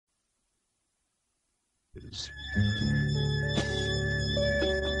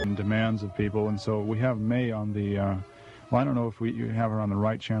and demands of people. And so we have Mae on the, well, I don't know if you have her on the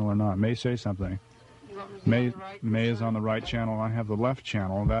right channel or not. Mae, say something. Mae is on the right channel. I have the left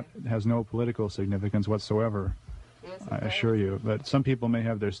channel. That has no political significance whatsoever, I assure you. But some people may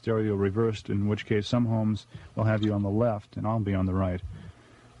have their stereo reversed, in which case some homes will have you on the left and I'll be on the right.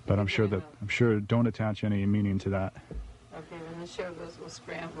 But I'm sure don't attach any meaning to that. Okay, when the show goes, we'll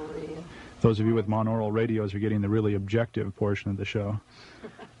scramble the... Those of you with monaural radios are getting the really objective portion of the show.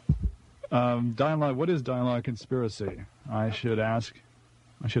 Dialogue. What is dialogue conspiracy? I should ask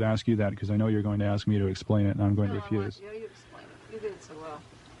you that because I know you're going to ask me to explain it, and I'm going to refuse. You explain it. You did so well.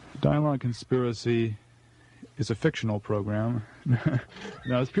 Dialogue conspiracy is a fictional program.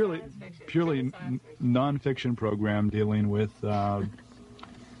 No, it's purely non-fiction program dealing with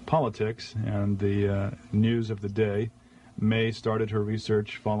politics and the news of the day. Mae started her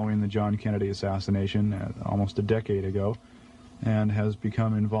research following the John Kennedy assassination almost a decade ago, and has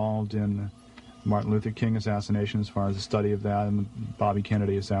become involved in Martin Luther King assassination as far as the study of that, and the Bobby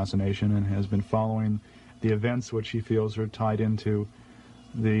Kennedy assassination, and has been following the events which she feels are tied into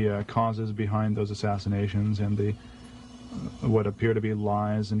the causes behind those assassinations and the what appear to be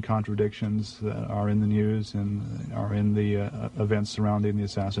lies and contradictions that are in the news and are in the events surrounding the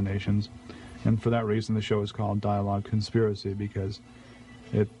assassinations. And for that reason, the show is called Dialogue Conspiracy, because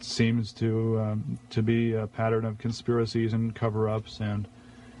it seems to be a pattern of conspiracies and cover-ups and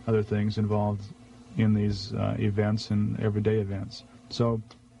other things involved in these events and everyday events. So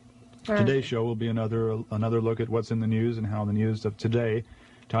today's show will be another look at what's in the news and how the news of today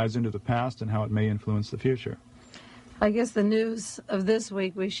ties into the past and how it may influence the future. I guess the news of this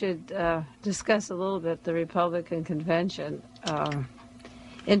week, we should discuss a little bit the Republican convention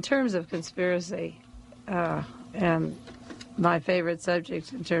in terms of conspiracy, and my favorite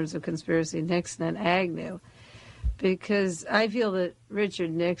subject in terms of conspiracy, Nixon and Agnew, because I feel that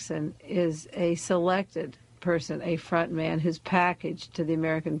Richard Nixon is a selected person, a front man who's packaged to the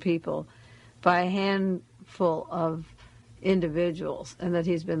American people by a handful of individuals, and that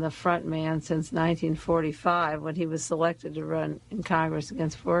he's been the front man since 1945 when he was selected to run in Congress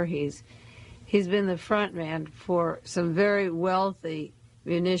against Voorhees. He's been the front man for some very wealthy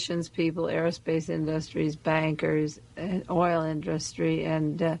munitions people, aerospace industries, bankers, and oil industry,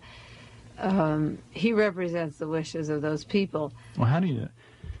 and he represents the wishes of those people. Well, how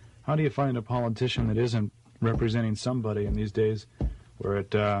do you find a politician that isn't representing somebody in these days where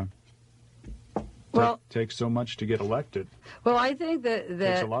it takes so much to get elected? Well, I think that it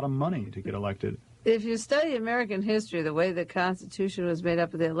takes a lot of money to get elected. If you study American history, the way the Constitution was made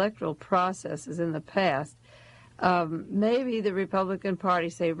up of the electoral processes in the past, maybe the Republican Party,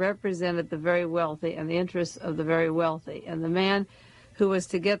 say, represented the very wealthy and the interests of the very wealthy, and the man who was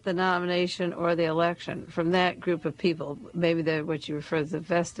to get the nomination or the election from that group of people, maybe they're what you refer to as the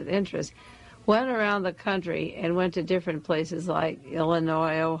vested interest, went around the country and went to different places like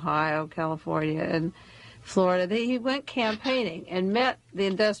Illinois, Ohio, California, and Florida. He went campaigning and met the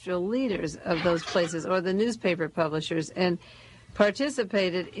industrial leaders of those places or the newspaper publishers and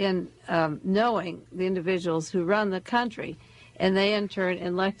participated in knowing the individuals who run the country, and they in turn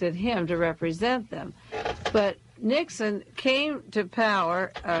elected him to represent them. But Nixon came to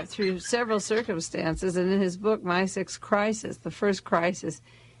power through several circumstances, and in his book, My Sixth Crisis, the first crisis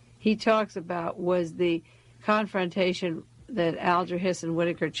he talks about was the confrontation that Alger Hiss and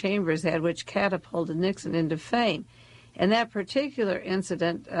Whittaker Chambers had, which catapulted Nixon into fame. And that particular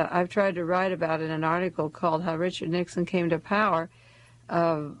incident, I've tried to write about in an article called How Richard Nixon Came to Power.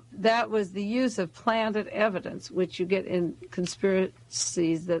 That was the use of planted evidence, which you get in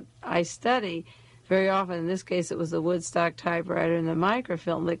conspiracies that I study very often. In this case, it was the Woodstock typewriter and the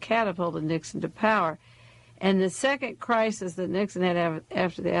microfilm that catapulted Nixon to power. And the second crisis that Nixon had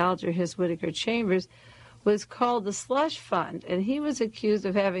after the Alger Hiss Whittaker Chambers was called the slush fund, and he was accused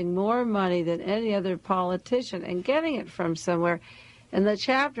of having more money than any other politician and getting it from somewhere. And the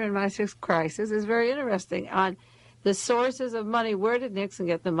chapter in My Sixth Crisis is very interesting on the sources of money. Where did Nixon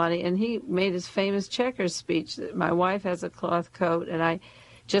get the money? And he made his famous Checkers speech that my wife has a cloth coat and I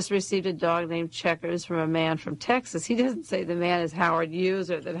just received a dog named Checkers from a man from Texas. He doesn't say the man is Howard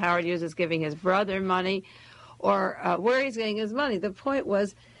Hughes or that Howard Hughes is giving his brother money or where he's getting his money. The point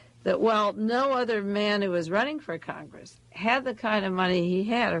was that while no other man who was running for Congress had the kind of money he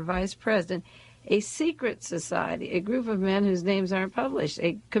had, or vice president, a secret society, a group of men whose names aren't published,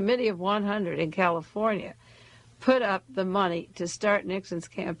 a committee of 100 in California, put up the money to start Nixon's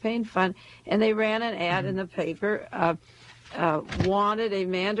campaign fund, and they ran an ad in the paper wanted a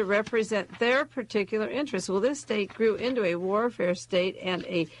man to represent their particular interests. Well, this state grew into a warfare state and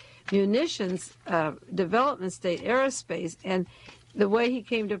a munitions development state, aerospace, and the way he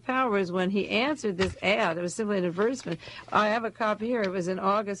came to power is when he answered this ad. It was simply an advertisement. I have a copy here. It was in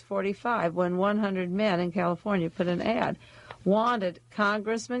August 45 when 100 men in California put an ad. Wanted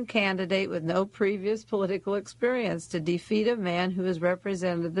congressman candidate with no previous political experience to defeat a man who has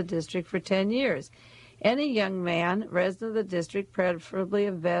represented the district for 10 years. Any young man, resident of the district, preferably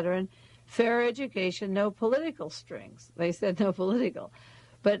a veteran, fair education, no political strings. They said no political.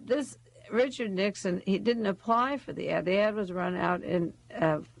 But this Richard Nixon, he didn't apply for the ad. The ad was run out in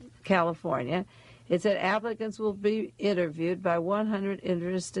California. It said applicants will be interviewed by 100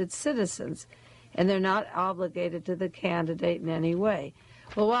 interested citizens, and they're not obligated to the candidate in any way.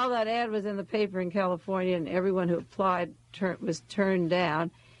 Well, while that ad was in the paper in California and everyone who applied was turned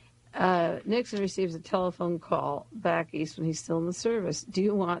down, Nixon receives a telephone call back east when he's still in the service. Do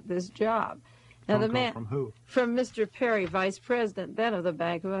you want this job? Now, the man from who? From Mr. Perry, vice president then of the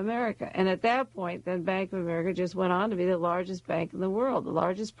Bank of America. And at that point, then Bank of America just went on to be the largest bank in the world, the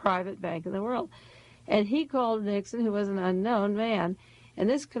largest private bank in the world. And he called Nixon, who was an unknown man, and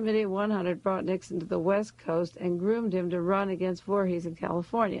this committee of 100 brought Nixon to the West Coast and groomed him to run against Voorhees in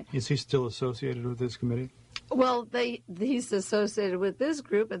California. Is he still associated with this committee? Well, he's associated with this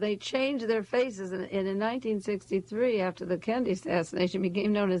group, and they changed their faces. And in 1963, after the Kennedy assassination,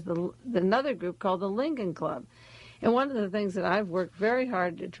 became known as another group called the Lincoln Club. And one of the things that I've worked very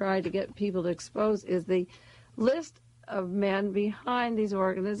hard to try to get people to expose is the list of men behind these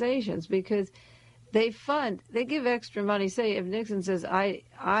organizations, because they give extra money. Say if Nixon says, I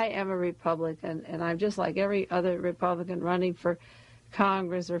am a Republican, and I'm just like every other Republican running for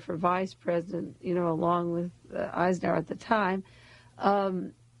Congress or for vice president, along with Eisenhower at the time,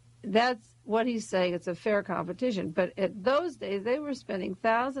 that's what he's saying. It's a fair competition. But at those days, they were spending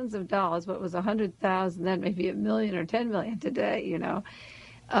thousands of dollars, what was $100,000 then, maybe $1 million or $10 million today,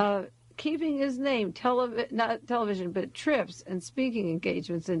 keeping his name, not television, but trips and speaking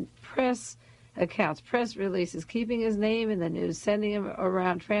engagements and press accounts, press releases, keeping his name in the news, sending him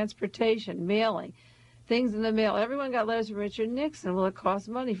around, transportation, mailing, things in the mail. Everyone got letters from Richard Nixon. Well, it cost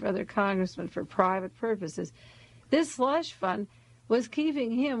money for other congressmen for private purposes. This slush fund was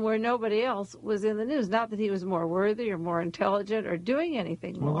keeping him where nobody else was in the news. Not that he was more worthy or more intelligent or doing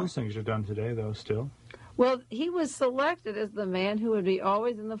anything more. Well, those things are done today, though, still. Well, he was selected as the man who would be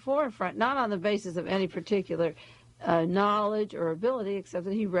always in the forefront, not on the basis of any particular knowledge or ability, except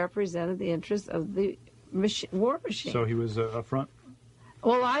that he represented the interests of the war machine. So he was a front.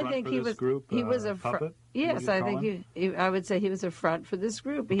 Well, I think he was. Group, he was a front. Yes, I think I would say he was a front for this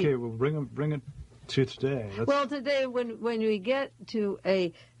group. Okay, well, bring it to today. Well, today, when we get to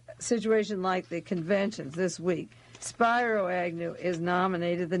a situation like the conventions this week, Spiro Agnew is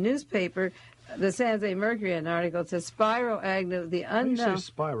nominated. The newspaper, the San Jose Mercury, an article says Spiro Agnew, the unknown. How do you say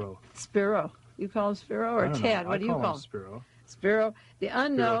Spiro? Spiro. You call him Spiro or Ted? What do you call him? Spiro. Spiro, the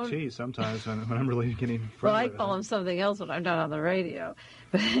unknown. Spiro T sometimes when I'm really getting friendly. Well, I call him something else when I'm not on the radio.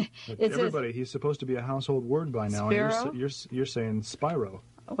 But everybody, he's supposed to be a household word by now. Spiro? And you're saying Spiro.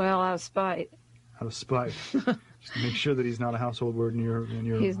 Well, out of spite. Out of spite. Just to make sure that he's not a household word in your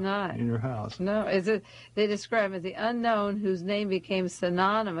he's not. In your house. No, they describe him as the unknown whose name became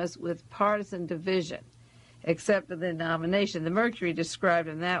synonymous with partisan division, except for the nomination. The Mercury described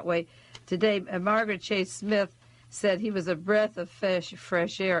him that way. Today, Margaret Chase Smith said he was a breath of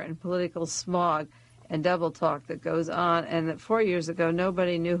fresh air and political smog and double talk that goes on, and that 4 years ago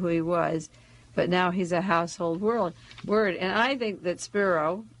nobody knew who he was, but now he's a household word. And I think that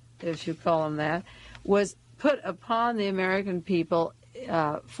Spiro, if you call him that, was put upon the American people,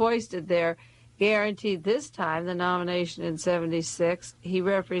 foisted there, guaranteed this time the nomination in 76. He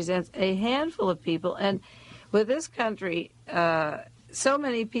represents a handful of people, and with this country, so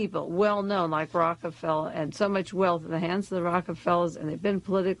many people well-known like Rockefeller, and so much wealth in the hands of the Rockefellers, and they've been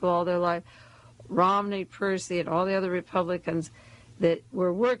political all their life, Romney, Percy, and all the other Republicans that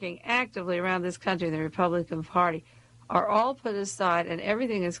were working actively around this country in the Republican Party are all put aside, and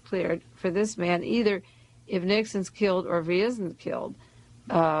everything is cleared for this man, either if Nixon's killed or if he isn't killed,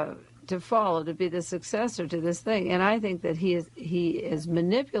 to follow, to be the successor to this thing. And I think that he is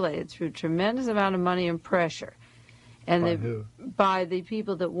manipulated through tremendous amount of money and pressure. And by the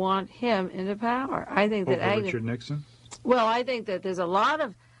people that want him into power. I think that Richard Nixon? Well, I think that there's a lot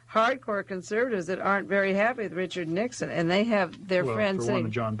of hardcore conservatives that aren't very happy with Richard Nixon, and they have their friends saying, for one, the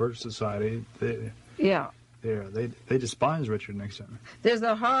John Birch Society, they despise Richard Nixon. There's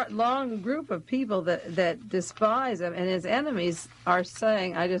a long group of people that despise him, and his enemies are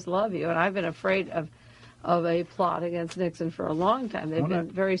saying, "I just love you," and I've been afraid of of a plot against Nixon for a long time. They've been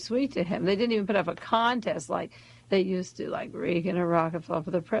very sweet to him. They didn't even put up a contest like they used to, like Reagan or Rockefeller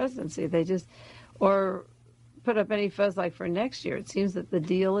for the presidency. They just, or put up any fuss like for next year. It seems that the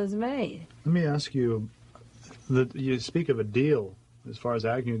deal is made. Let me ask you, you speak of a deal as far as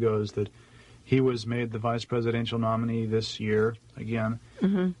Agnew goes, that he was made the vice presidential nominee this year again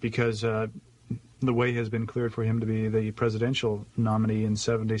because the way has been cleared for him to be the presidential nominee in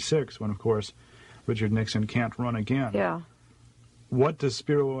 '76, when, of course, Richard Nixon can't run again. Yeah. What does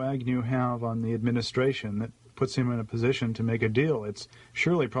Spiro Agnew have on the administration that puts him in a position to make a deal? It's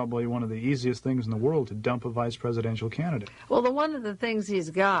surely probably one of the easiest things in the world to dump a vice presidential candidate. Well, one of the things he's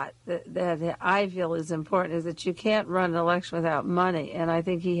got that I feel is important is that you can't run an election without money, and I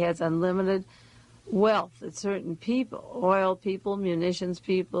think he has unlimited wealth that certain people, oil people, munitions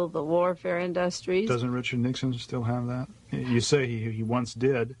people, the warfare industries. Doesn't Richard Nixon still have that? You say he once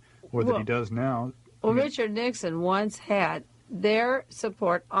did, or that he does now. Well, Richard Nixon once had their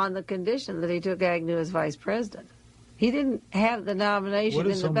support on the condition that he took Agnew as vice president. He didn't have the nomination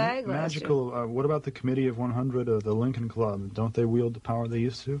in the bag last year. What about the Committee of 100 of the Lincoln Club? Don't they wield the power they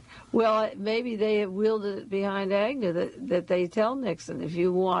used to? Well, maybe they have wielded it behind Agnew, that they tell Nixon, if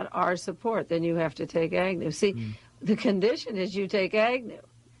you want our support, then you have to take Agnew. See, the condition is you take Agnew.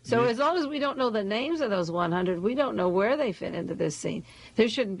 So as long as we don't know the names of those 100, we don't know where they fit into this scene. There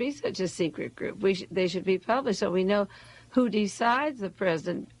shouldn't be such a secret group. They should be published so we know who decides the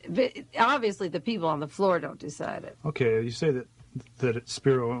president. Obviously, the people on the floor don't decide it. Okay, you say that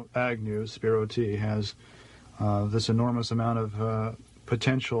Spiro Agnew, Spiro T, has this enormous amount of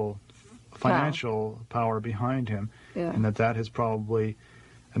potential financial power behind him, and that has probably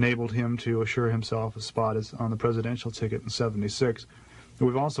enabled him to assure himself a spot on the presidential ticket in '76.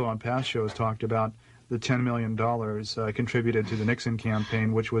 We've also on past shows talked about the $10 million contributed to the Nixon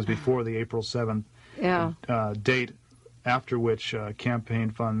campaign, which was before the April 7th date, after which campaign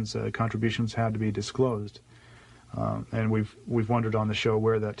funds contributions had to be disclosed. And we've wondered on the show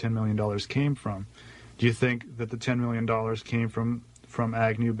where that $10 million came from. Do you think that the $10 million came from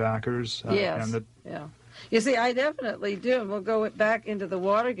Agnew backers? Yes. You see, I definitely do, and we'll go back into the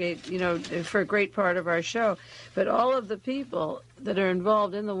Watergate, for a great part of our show. But all of the people that are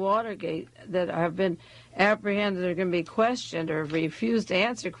involved in the Watergate that have been apprehended or going to be questioned or refused to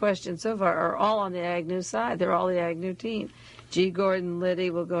answer questions so far are all on the Agnew side. They're all the Agnew team. G. Gordon Liddy,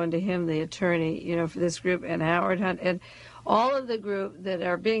 will go into him, the attorney, for this group, and Howard Hunt. And all of the group that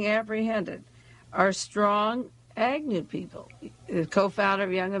are being apprehended are strong Agnew people. The co-founder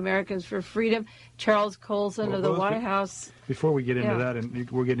of Young Americans for Freedom, Charles Colson of the White House. Before we get into that,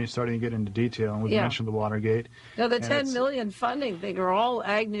 and we're starting to get into detail, and we've mentioned the Watergate. No, the $10 million funding thing are all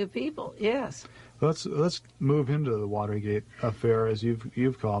Agnew people, yes. Let's move into the Watergate affair, as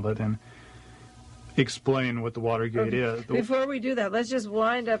you've called it, and explain what the Watergate is. Before we do that, let's just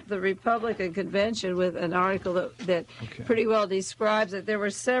wind up the Republican convention with an article that pretty well describes it. There were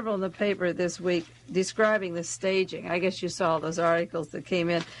several in the paper this week describing the staging. I guess you saw those articles that came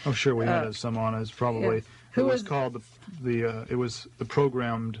in. Oh, sure, we had some on us, probably. Yeah. It was called it was the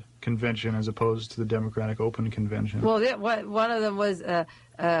programmed convention as opposed to the Democratic Open Convention. Well, one of them was an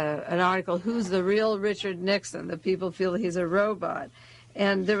article, "Who's the Real Richard Nixon?" The people feel he's a robot.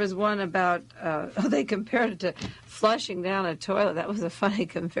 And there was one about, they compared it to flushing down a toilet. That was a funny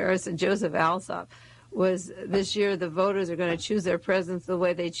comparison. Joseph Alsop was, this year the voters are going to choose their presidents the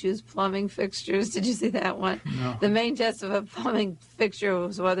way they choose plumbing fixtures. Did you see that one? No. The main test of a plumbing fixture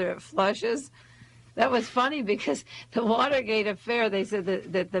was whether it flushes. That was funny because the Watergate affair, they said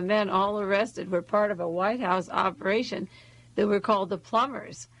that the men all arrested were part of a White House operation that were called the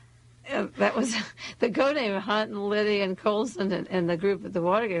plumbers. That was the code name. Hunt and Liddy and Colson and the group at the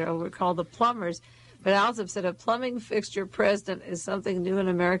Watergate were called the plumbers. But Alsop said a plumbing fixture president is something new in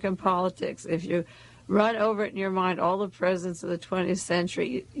American politics. If you run over it in your mind, all the presidents of the 20th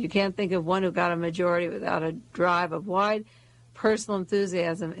century, you can't think of one who got a majority without a drive of wide personal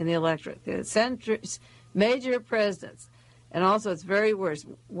enthusiasm in the electorate. The major presidents, and also it's very worse,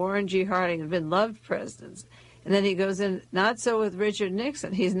 Warren G. Harding have been loved presidents. And then he goes in, not so with Richard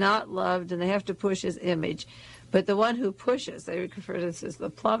Nixon. He's not loved, and they have to push his image. But the one who pushes, they refer to this as the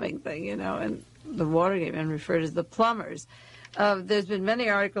plumbing thing, and the Watergate men refer to as the plumbers. There's been many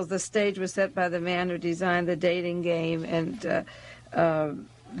articles. The stage was set by the man who designed the dating game, and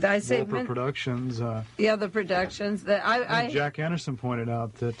I say Wolper Productions. The productions. Jack Anderson pointed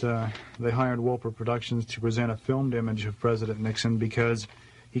out that they hired Wolper Productions to present a filmed image of President Nixon because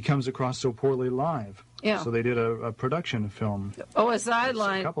he comes across so poorly live. Yeah. So they did a production film. Oh, a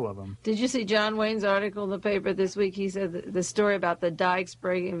sideline. A couple of them. Did you see John Wayne's article in the paper this week? He said the story about the dikes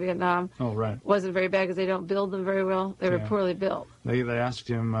breaking in Vietnam wasn't very bad because they don't build them very well. They were poorly built. They asked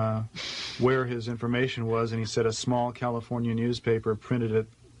him where his information was, and he said a small California newspaper printed it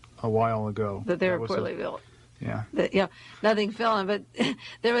a while ago. That they were poorly built. Yeah. Nothing fell on. But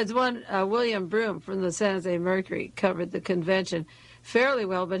there was one, William Broom from the San Jose Mercury covered the convention fairly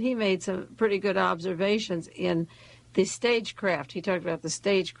well, but he made some pretty good observations in the stagecraft. He talked about the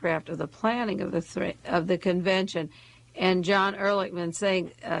stagecraft of the planning of the convention, and John Ehrlichman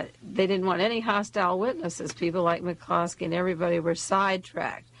saying they didn't want any hostile witnesses. People like McCloskey and everybody were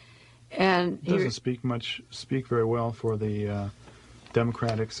sidetracked. And it doesn't speak very well for the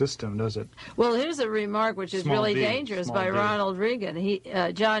democratic system, does it? Well, here's a remark which is really dangerous by Ronald Reagan.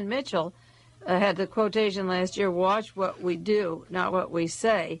 John Mitchell had the quotation last year, "Watch what we do, not what we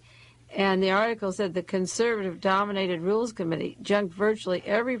say." And the article said the conservative-dominated Rules Committee junked virtually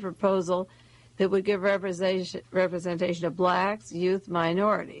every proposal that would give representation of blacks, youth,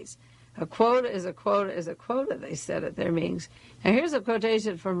 minorities. A quota is a quota is a quota, they said at their meetings. Now here's a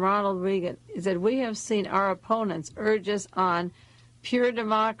quotation from Ronald Reagan. He said, "We have seen our opponents urge us on pure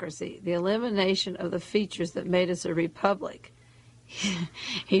democracy, the elimination of the features that made us a republic."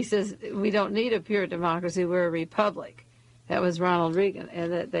 He says, we don't need a pure democracy, we're a republic. That was Ronald Reagan.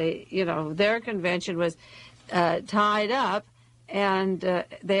 And that their convention was tied up, and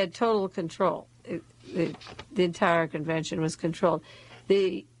they had total control. The entire convention was controlled.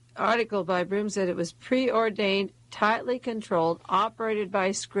 The article by Broom said it was preordained, tightly controlled, operated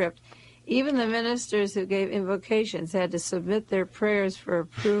by script. Even the ministers who gave invocations had to submit their prayers for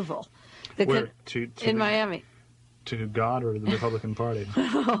approval. In Miami. To God or the Republican Party?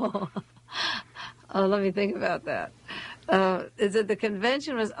 Let me think about that. Is that the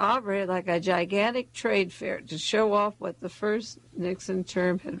convention was operated like a gigantic trade fair to show off what the first Nixon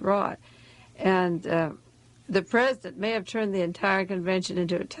term had wrought. And the president may have turned the entire convention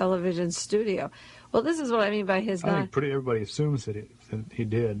into a television studio. Well, this is what I mean by his... I think everybody assumes that he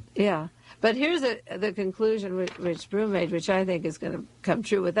did. Yeah. But here's the conclusion which Broom made, which I think is going to come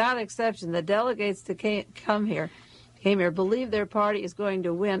true. Without exception, the delegates that came here believe their party is going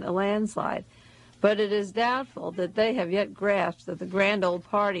to win a landslide. But it is doubtful that they have yet grasped that the grand old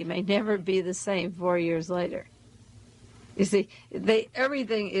party may never be the same 4 years later. You see,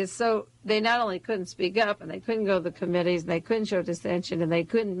 everything is so... They not only couldn't speak up, and they couldn't go to the committees, and they couldn't show dissension, and they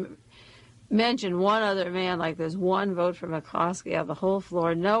couldn't mention one other man, like there's one vote for McCloskey out of the whole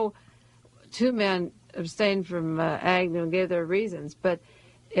floor. No, two men abstained from Agnew and gave their reasons, but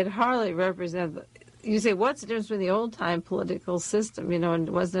it hardly represents... You say, what's the difference between the old-time political system, and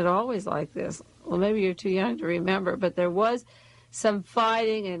wasn't it always like this? Well, maybe you're too young to remember, but there was some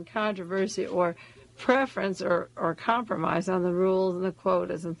fighting and controversy or preference or compromise on the rules and the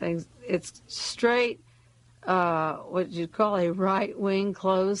quotas and things. It's straight, what you'd call a right-wing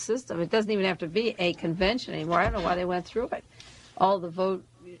closed system. It doesn't even have to be a convention anymore. I don't know why they went through it. All the vote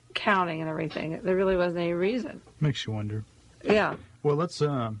counting and everything. There really wasn't any reason. Makes you wonder. Yeah. Well, let's...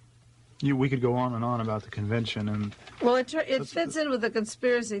 we could go on and on about the convention, and well, it fits in with the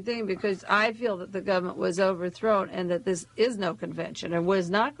conspiracy thing, because I feel that the government was overthrown and that this is no convention, or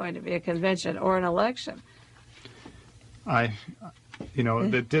was not going to be a convention or an election. It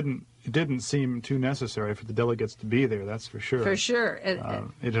didn't seem too necessary for the delegates to be there. That's for sure. For sure,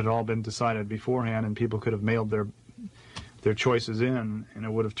 it had all been decided beforehand, and people could have mailed their choices in, and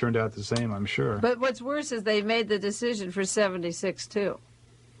it would have turned out the same, I'm sure. But what's worse is they made the decision for 76 too.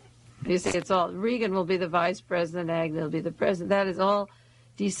 You see, it's all, Reagan will be the vice president, Agnew will be the president. That is all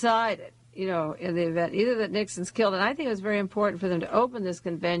decided, in the event, either that Nixon's killed. And I think it was very important for them to open this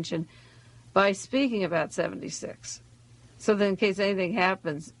convention by speaking about 76. So that in case anything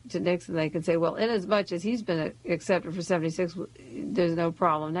happens to Nixon, they can say, well, inasmuch as he's been accepted for 76, there's no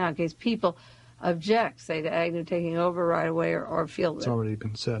problem now. In case people object, say, to Agnew taking over right away or feel that... It's already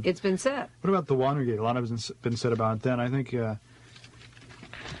been said. It's been said. What about the Watergate? A lot has been said about that. I think...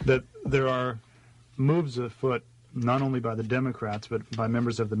 that there are moves afoot, not only by the Democrats, but by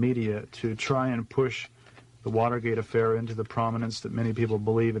members of the media, to try and push the Watergate affair into the prominence that many people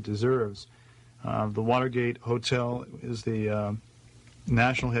believe it deserves. The Watergate Hotel is the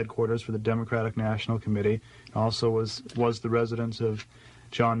national headquarters for the Democratic National Committee. It also was the residence of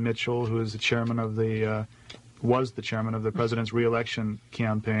John Mitchell, who is the chairman of was the chairman of the president's re-election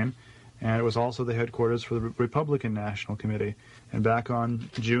campaign. And it was also the headquarters for the Republican National Committee. And back on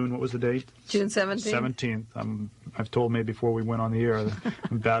June, what was the date? June 17th. 17th. I've told me before we went on the air,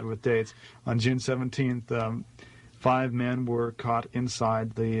 I'm bad with dates. On June 17th, 5 men were caught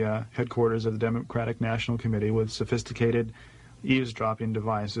inside the headquarters of the Democratic National Committee with sophisticated eavesdropping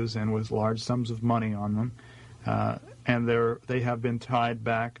devices and with large sums of money on them. And they have been traced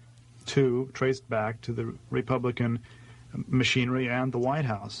back to the Republican machinery and the White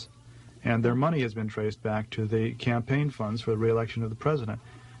House. And their money has been traced back to the campaign funds for the re-election of the president.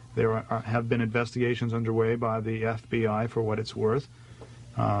 There have been investigations underway by the FBI for what it's worth.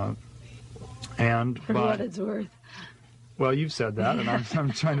 What it's worth. Well, you've said that, and I'm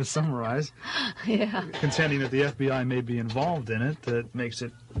trying to summarize. Yeah. Contending that the FBI may be involved in it, that makes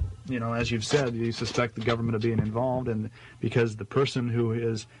it, as you've said, you suspect the government of being involved, and because the person who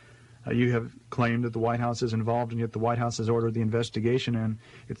is, you have claimed that the White House is involved, and yet the White House has ordered the investigation, and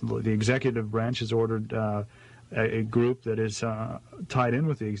the executive branch has ordered a group that is tied in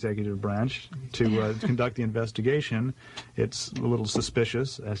with the executive branch to conduct the investigation. It's a little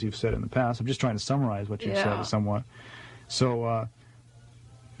suspicious, as you've said in the past. I'm just trying to summarize what you've said somewhat. So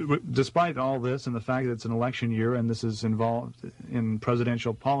despite all this and the fact that it's an election year and this is involved in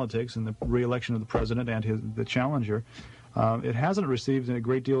presidential politics and the re-election of the president and the challenger, it hasn't received a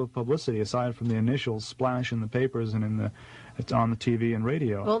great deal of publicity aside from the initial splash in the papers and on the TV and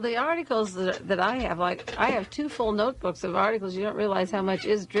radio. Well, the articles that I have, I have 2 full notebooks of articles. You don't realize how much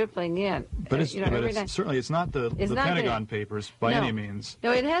is dripping in. But it's not the Pentagon papers by any means.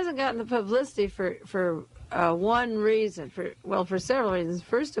 No, it hasn't gotten the publicity for one reason, for several reasons.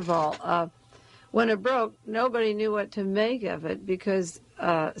 First of all, when it broke, nobody knew what to make of it because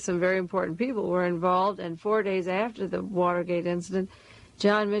some very important people were involved, and 4 days after the Watergate incident,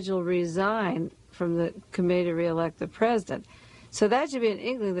 John Mitchell resigned from the committee to re-elect the president. So that should be an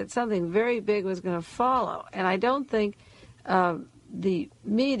inkling that something very big was going to follow. And I don't think the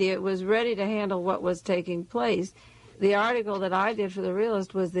media was ready to handle what was taking place. The article that I did for The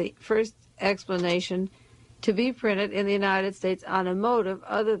Realist was the first explanation to be printed in the United States on a motive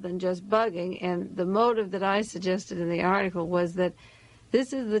other than just bugging. And the motive that I suggested in the article was that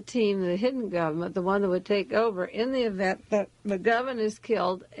this is the team, the hidden government, the one that would take over in the event that McGovern is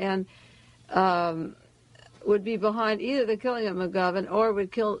killed and would be behind either the killing of McGovern or would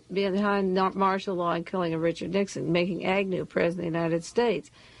be behind martial law and killing of Richard Nixon, making Agnew president of the United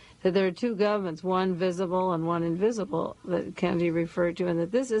States. That there are 2 governments, one visible and one invisible, that Kennedy referred to, and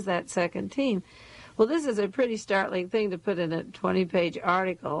that this is that second team. Well, this is a pretty startling thing to put in a 20-page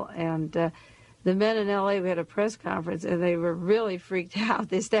article, and the men in L.A., we had a press conference, and they were really freaked out,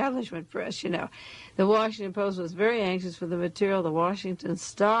 the establishment press, The Washington Post was very anxious for the material. The Washington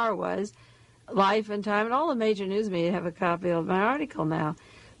Star was. Life and Time, and all the major news media have a copy of my article now.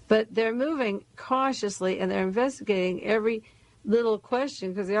 But they're moving cautiously, and they're investigating every little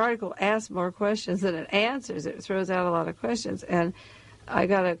question, because the article asks more questions than it answers. It throws out a lot of questions. And I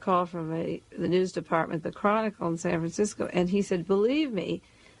got a call from the news department, the Chronicle in San Francisco, and he said, believe me,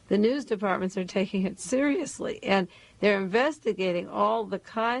 the news departments are taking it seriously, and they're investigating all the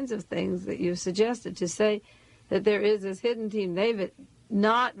kinds of things that you've suggested to say that there is this hidden team. They've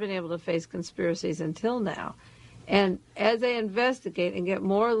not been able to face conspiracies until now. And as they investigate and get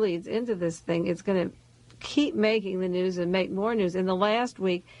more leads into this thing, it's going to keep making the news and make more news. In the last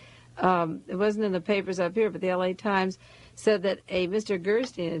week, it wasn't in the papers up here, but the L.A. Times said that a Mr.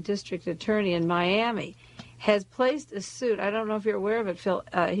 Gerstein, a district attorney in Miami, has placed a suit. I don't know if you're aware of it, Phil.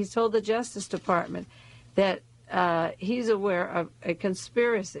 He's told the Justice Department that he's aware of a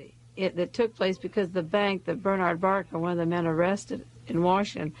conspiracy that took place because the bank that Bernard Barker, one of the men arrested in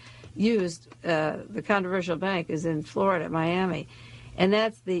Washington, used, the controversial bank is in Florida, Miami. And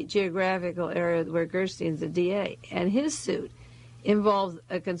that's the geographical area where Gerstein's the DA. And his suit involves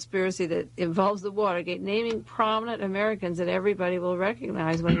a conspiracy that involves the Watergate, naming prominent Americans that everybody will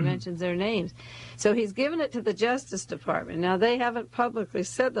recognize when he mentions their names. So he's given it to the Justice Department. Now, they haven't publicly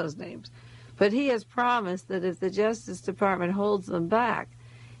said those names, but he has promised that if the Justice Department holds them back,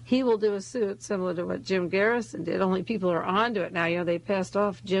 he will do a suit similar to what Jim Garrison did, only people are onto it now. They passed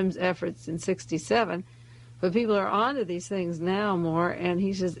off Jim's efforts in '67, but people are onto these things now more, and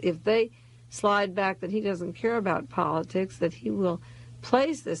he says if they slide back that he doesn't care about politics, that he will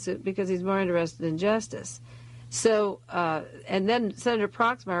place this suit because he's more interested in justice. So, and then Senator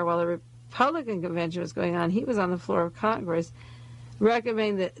Proxmire, while the Republican convention was going on, he was on the floor of Congress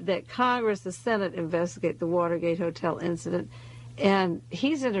recommending that Congress, the Senate, investigate the Watergate Hotel incident. And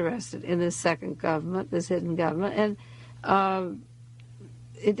he's interested in this second government, this hidden government. And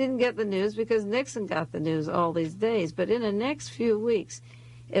it didn't get the news because Nixon got the news all these days. But in the next few weeks,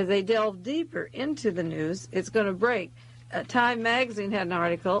 as they delve deeper into the news, it's going to break. Time magazine had an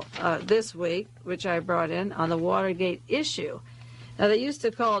article this week, which I brought in, on the Watergate issue. Now, they used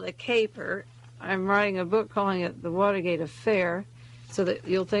to call it a caper. I'm writing a book calling it The Watergate Affair, so that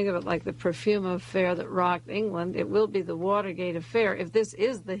you'll think of it like the perfume affair that rocked England. It will be the Watergate Affair if this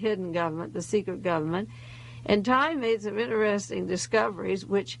is the hidden government, the secret government. And Time made some interesting discoveries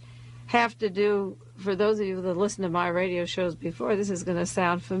which have to do, for those of you that listened to my radio shows before, this is going to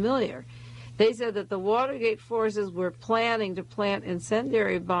sound familiar. They said that the Watergate forces were planning to plant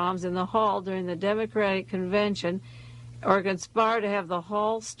incendiary bombs in the hall during the Democratic Convention, or conspire to have the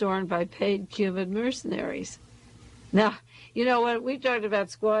hall stormed by paid Cuban mercenaries. Now, you know, when we talked about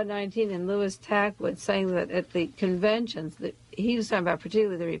Squad 19 and Louis Tackwood saying that at the conventions, that he was talking about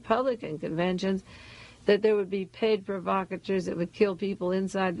particularly the Republican conventions, that there would be paid provocateurs that would kill people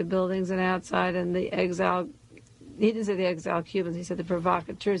inside the buildings and outside, and the exile, he didn't say the exile Cubans, he said the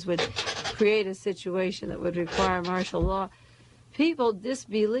provocateurs would create a situation that would require martial law. People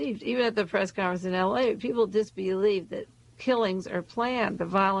disbelieved, even at the press conference in L.A., people disbelieved that killings are planned, the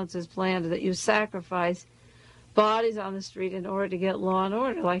violence is planned, that you sacrifice bodies on the street in order to get law and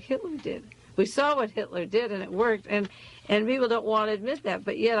order, like Hitler did. We saw what Hitler did, and it worked, and people don't want to admit that.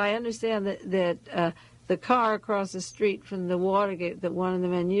 But yet I understand that the car across the street from the Watergate that one of the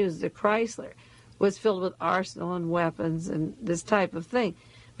men used, the Chrysler, was filled with arsenal and weapons and this type of thing.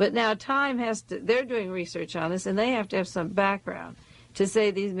 But now Time has to, they're doing research on this, and they have to have some background to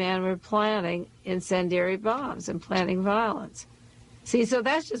say these men were planning incendiary bombs and planning violence. See, so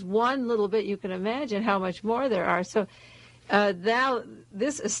that's just one little bit. You can imagine how much more there are. So now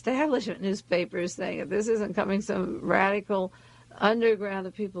this establishment newspaper is saying it. This isn't coming some radical underground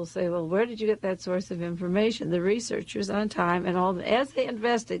that people say, well, where did you get that source of information? The researchers on Time and all, as they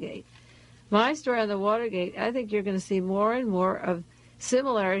investigate my story on the Watergate, I think you're going to see more and more of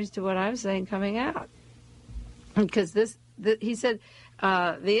similarities to what I'm saying coming out. Because he said,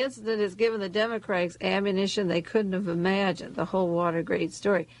 the incident has given the Democrats ammunition they couldn't have imagined, the whole Watergate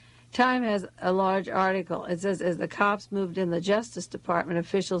story. Time has a large article. It says, as the cops moved in, the Justice Department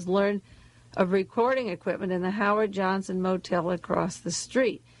officials learned of recording equipment in the Howard Johnson motel across the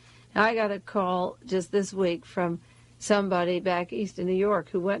street. Now, I got a call just this week from somebody back east in New York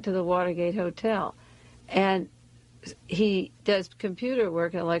who went to the Watergate Hotel, and he does computer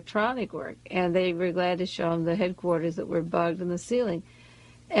work and electronic work, and they were glad to show him the headquarters that were bugged in the ceiling.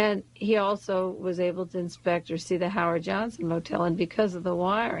 And he also was able to inspect or see the Howard Johnson motel, and because of the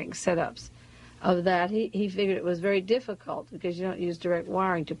wiring setups of that, he figured it was very difficult, because you don't use direct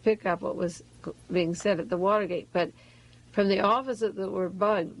wiring, to pick up what was being said at the Watergate. But from the offices that were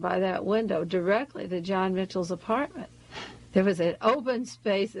bugged by that window directly to John Mitchell's apartment, there was an open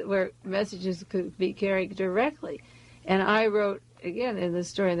space where messages could be carried directly. And I wrote, again, in the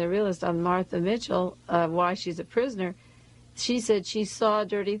story in The Realist on Martha Mitchell, why she's a prisoner. She said she saw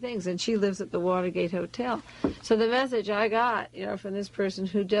dirty things, and she lives at the Watergate Hotel. So the message I got, from this person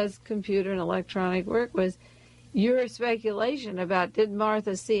who does computer and electronic work was, your speculation about did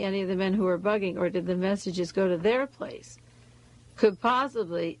Martha see any of the men who were bugging, or did the messages go to their place, could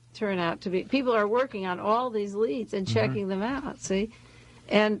possibly turn out to be. People are working on all these leads and checking them out, see?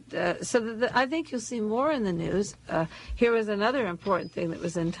 And so I think you'll see more in the news. Here was another important thing that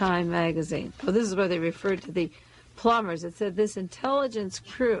was in Time magazine. Well, this is where they referred to the plumbers. It said this intelligence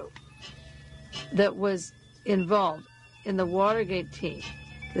crew that was involved in the Watergate team,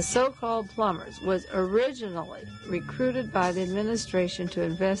 the so-called plumbers, was originally recruited by the administration to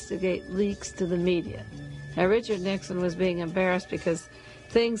investigate leaks to the media. Now, Richard Nixon was being embarrassed because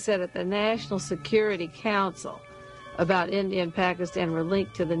things said at the National Security Council about India and Pakistan were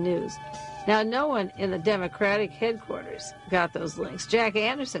linked to the news. Now, no one in the Democratic headquarters got those links. Jack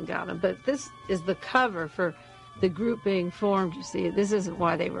Anderson got them, but this is the cover for the group being formed, you see. This isn't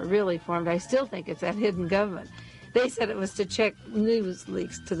why they were really formed. I still think it's that hidden government. They said it was to check news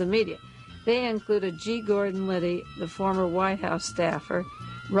leaks to the media. They included G. Gordon Liddy, the former White House staffer,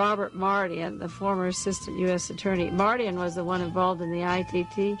 Robert Mardian, the former assistant U.S. attorney. Mardian was the one involved in the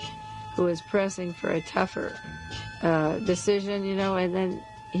ITT who was pressing for a tougher decision, and then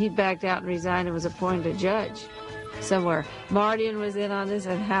he backed out and resigned and was appointed a judge somewhere. Mardian was in on this,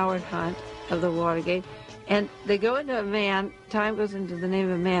 and Howard Hunt of the Watergate. And they go into a man, Time goes into the name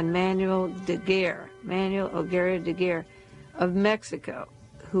of a man, Manuel Oguera Daguerre of Mexico,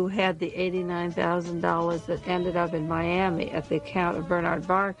 who had the $89,000 that ended up in Miami at the account of Bernard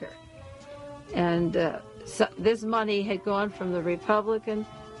Barker. And so this money had gone from the Republican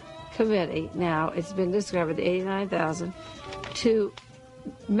committee, now it's been discovered, the $89,000, to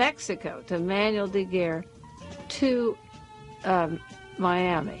Mexico, to Manuel Daguerre, to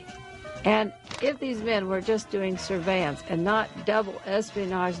Miami. And if these men were just doing surveillance and not double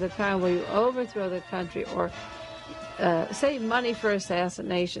espionage, the kind where you overthrow the country or say, money for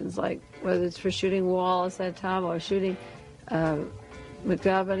assassinations, like whether it's for shooting Wallace that time or shooting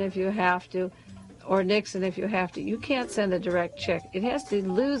McGovern if you have to, or Nixon if you have to. You can't send a direct check. It has to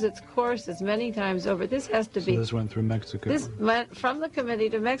lose its course as many times over. This has to be... So this went through Mexico. This went from the committee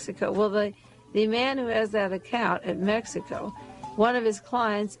to Mexico. Well, the man who has that account at Mexico, one of his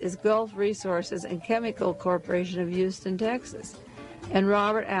clients is Gulf Resources and Chemical Corporation of Houston, Texas. And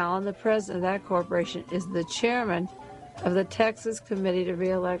Robert Allen, the president of that corporation, is the chairman of the Texas Committee to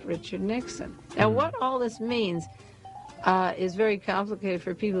Re-elect Richard Nixon. Now, what all this means is very complicated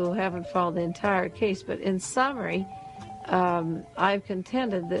for people who haven't followed the entire case. But in summary, I've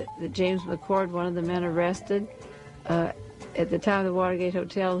contended that James McCord, one of the men arrested at the time of the Watergate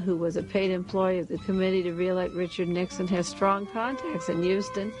Hotel, who was a paid employee of the Committee to Re-elect Richard Nixon, has strong contacts in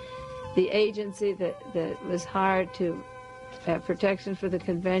Houston. The agency that was hired to have protection for the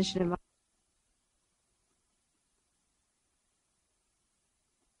convention.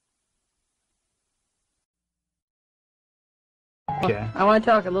 Okay. I want to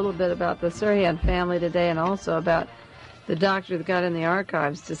talk a little bit about the Sirhan family today, and also about the doctor that got in the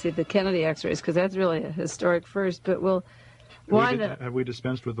archives to see the Kennedy x-rays, because that's really a historic first. But we'll have we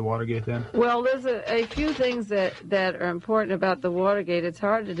dispensed with the Watergate then? Well, there's a few things that are important about the Watergate. It's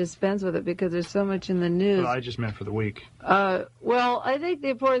hard to dispense with it because there's so much in the news. Well, I just meant for the week. Well, I think the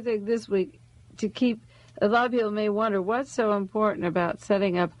important thing this week to keep, a lot of people may wonder what's so important about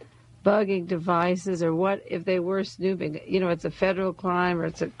setting up bugging devices, or what if they were snooping. You know, it's a federal crime, or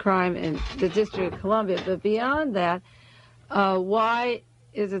it's a crime in the District of Columbia. But beyond that, why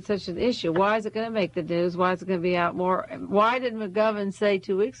is it such an issue? Why is it going to make the news? Why is it going to be out more? Why did McGovern say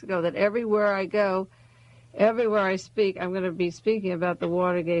 2 weeks ago that everywhere I go, everywhere I speak, I'm going to be speaking about the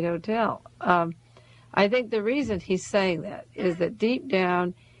Watergate Hotel? I think the reason he's saying that is that deep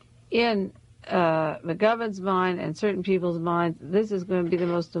down in McGovern's mind and certain people's minds, this is going to be the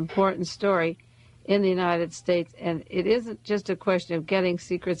most important story in the United States. And it isn't just a question of getting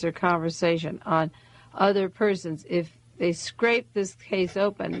secrets or conversation on other persons. If they scrape this case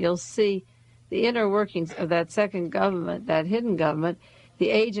open, you'll see the inner workings of that second government, that hidden government. The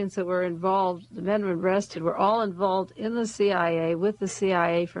agents that were involved, the men arrested, were all involved in the CIA, with the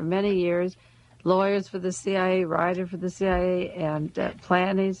CIA for many years, lawyers for the CIA, writer for the CIA, and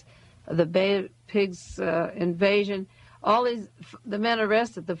plannings, the Bay of Pigs invasion. All these, the men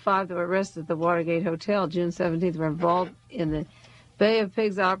arrested, the 5 that were arrested at the Watergate Hotel June 17th, were involved in the Bay of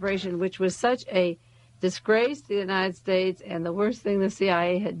Pigs operation, which was such a disgrace to the United States and the worst thing the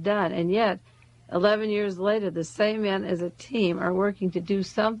CIA had done. And yet, 11 years later, the same men as a team are working to do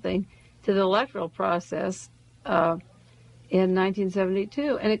something to the electoral process in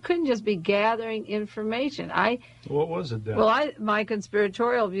 1972. And it couldn't just be gathering information. What was it then? Well, my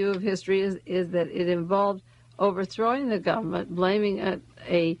conspiratorial view of history is that it involved overthrowing the government, blaming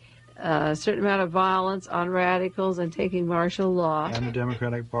a certain amount of violence on radicals, and taking martial law. And the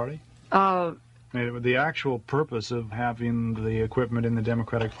Democratic Party? The actual purpose of having the equipment in the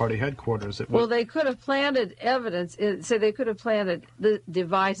Democratic Party headquarters. Well, they could have planted evidence. They could have planted the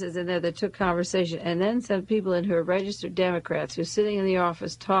devices in there that took conversation, and then sent people in who are registered Democrats who are sitting in the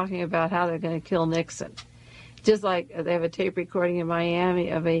office talking about how they're going to kill Nixon. Just like they have a tape recording in Miami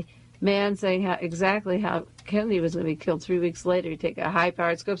of a man saying exactly how Kennedy was going to be killed 3 weeks later. You take a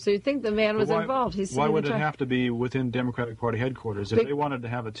high-powered scope, so you think the man was involved. Why would it have to be within Democratic Party headquarters? If they wanted to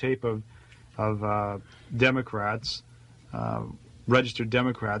have a tape of Democrats, registered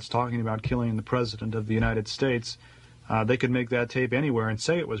Democrats, talking about killing the President of the United States, they could make that tape anywhere and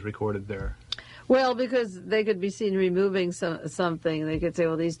say it was recorded there. Well, because they could be seen removing something. They could say,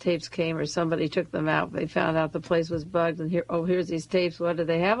 well, these tapes came, or somebody took them out. They found out the place was bugged, and here's these tapes. What do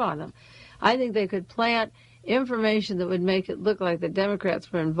they have on them? I think they could plant information that would make it look like the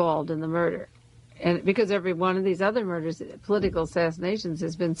Democrats were involved in the murder. And because every one of these other murders, political assassinations,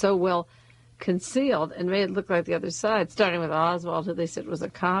 has been so well concealed and made it look like the other side, starting with Oswald, who they said was a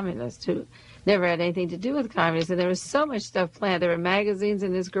communist, who never had anything to do with communists. And there was so much stuff planned. There were magazines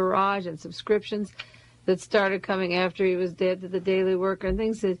in his garage and subscriptions that started coming after he was dead to the Daily Worker, and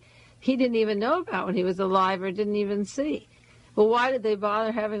things that he didn't even know about when he was alive, or didn't even see. Well, why did they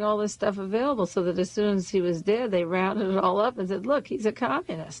bother having all this stuff available? So that as soon as he was dead, they rounded it all up and said, look, he's a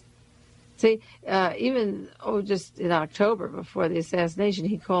communist. See, just in October, before the assassination,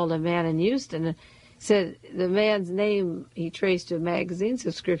 he called a man in Houston and said the man's name he traced to a magazine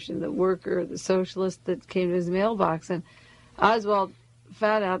subscription, the worker, the socialist that came to his mailbox. And Oswald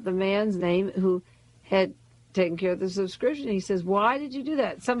found out the man's name who had taken care of the subscription. He says, why did you do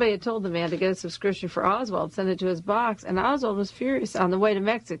that? Somebody had told the man to get a subscription for Oswald, send it to his box, and Oswald was furious on the way to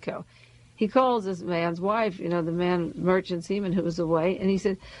Mexico. he calls this man's wife, the man, merchant seaman who was away, and he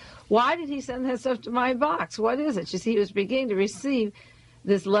said, why did he send that stuff to my box? What is it? She said he was beginning to receive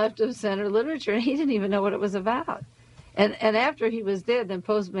this left-of-center literature, and he didn't even know what it was about. And after he was dead, then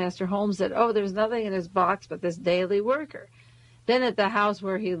Postmaster Holmes said, oh, there's nothing in his box but this Daily Worker. Then at the house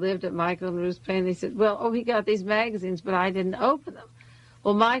where he lived at Michael and Ruth Paine, they said, well, he got these magazines, but I didn't open them.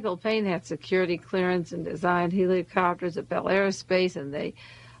 Well, Michael Paine had security clearance and designed helicopters at Bell Aerospace, and they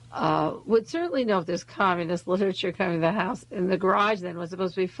would certainly know if there's communist literature coming to the house. And the garage then was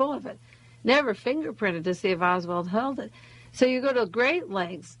supposed to be full of it. Never fingerprinted to see if Oswald held it. So you go to great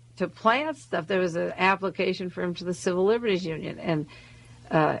lengths to plant stuff. There was an application for him to the Civil Liberties Union, and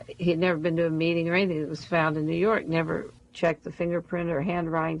he'd never been to a meeting or anything. It was found in New York, never checked the fingerprint or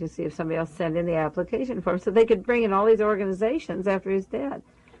handwriting to see if somebody else sent in the application for him, so they could bring in all these organizations after he's dead.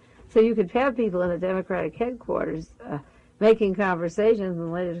 So you could have people in the Democratic headquarters making conversations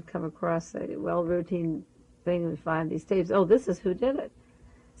and later come across a routine thing and find these tapes. Oh, this is who did it.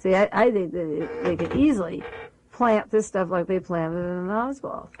 See, I think that they could easily plant this stuff like they planted it in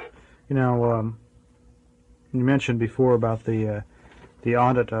Oswald. You mentioned before about the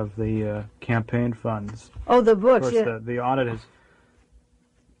audit of the campaign funds. Oh, the books, of course, yeah. The audit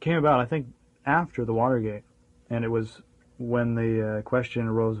came about, I think, after the Watergate, and it was when the question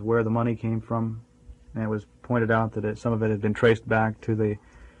arose where the money came from, and it was pointed out that some of it had been traced back to the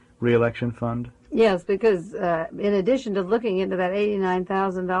re-election fund. Yes, because in addition to looking into that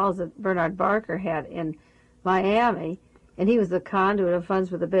 $89,000 that Bernard Barker had in Miami, and he was the conduit of funds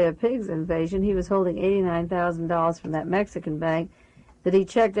for the Bay of Pigs invasion, he was holding $89,000 from that Mexican bank that he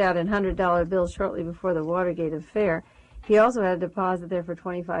checked out in $100 bills shortly before the Watergate affair. He also had a deposit there for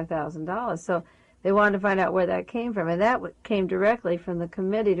 $25,000. So they wanted to find out where that came from, and that came directly from the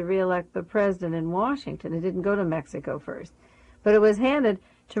committee to re-elect the president in Washington. It didn't go to Mexico first. But it was handed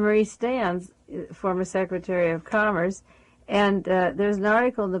to Maurice Stans, former Secretary of Commerce, and there's an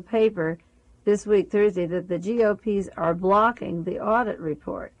article in the paper this week, Thursday, that the GOPs are blocking the audit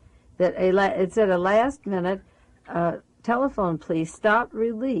report. That it said a last-minute telephone plea stopped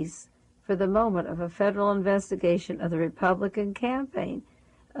release for the moment of a federal investigation of the Republican campaign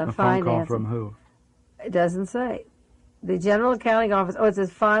A financing. phone call from who? It doesn't say. The General Accounting Office, it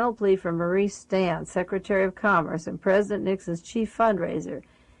says final plea from Maurice Stans, Secretary of Commerce and President Nixon's chief fundraiser.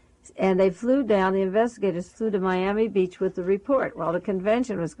 And they flew down, the investigators flew to Miami Beach with the report while the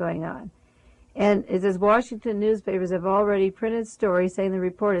convention was going on. And it says Washington newspapers have already printed stories saying the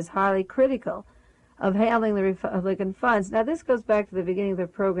report is highly critical of handling the Republican funds. Now, this goes back to the beginning of the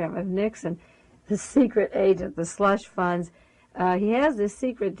program of Nixon, the secret agent, the slush funds. He has this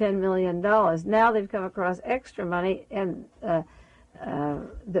secret $10 million. Now they've come across extra money, and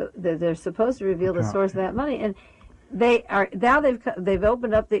they're supposed to reveal the source of that money. And they've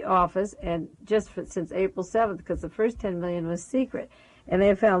opened up the office, and since April 7th, because the first $10 million was secret, and they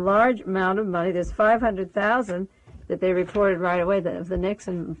have found a large amount of money. There's $500,000 that they reported right away of the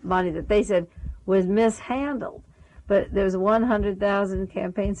Nixon money that they said was mishandled. But there's $100,000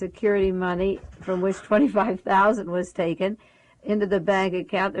 campaign security money, from which $25,000 was taken into the bank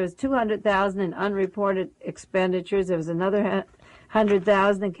account. There was $200,000 in unreported expenditures. There was another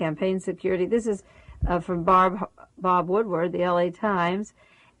 $100,000 in campaign security. This is from Bob Woodward, the LA Times.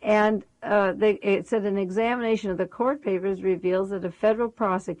 And it said an examination of the court papers reveals that a federal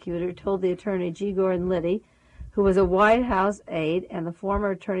prosecutor told the attorney G. Gordon Liddy, who was a White House aide and the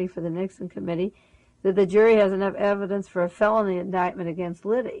former attorney for the Nixon committee, that the jury has enough evidence for a felony indictment against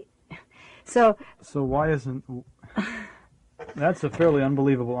Liddy. So why isn't... That's a fairly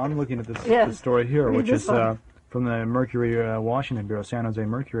unbelievable... I'm looking at this story here, which is from the Mercury Washington Bureau, San Jose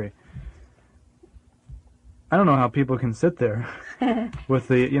Mercury. I don't know how people can sit there with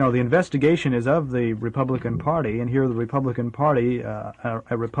the investigation is of the Republican Party, and here the Republican Party, a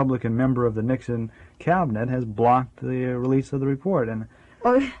Republican member of the Nixon cabinet, has blocked the release of the report. And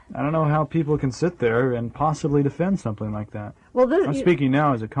I don't know how people can sit there and possibly defend something like that. Well, I'm speaking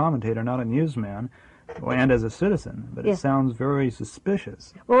now as a commentator, not a newsman, and as a citizen, but it sounds very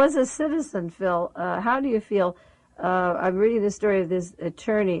suspicious. Well, as a citizen, Phil, how do you feel? I'm reading the story of this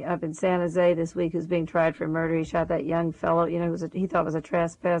attorney up in San Jose this week who's being tried for murder. He shot that young fellow, he thought was a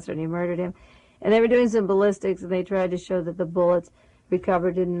trespasser, and he murdered him. And they were doing some ballistics, and they tried to show that the bullets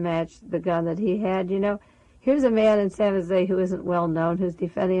recovered didn't match the gun that he had. Here's a man in San Jose who isn't well known, who's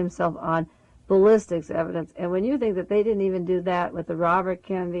defending himself on ballistics evidence. And when you think that they didn't even do that with the Robert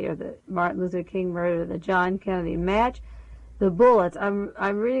Kennedy or the Martin Luther King murder, the John Kennedy, match the bullets. I'm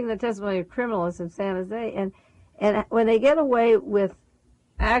reading the testimony of criminals in San Jose, and when they get away with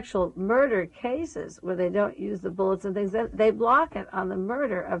actual murder cases where they don't use the bullets and things, they block it on the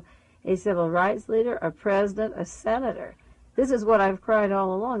murder of a civil rights leader, a president, a senator. This is what I've cried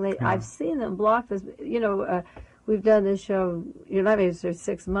all along. I've seen them block this. We've done this show, I've been for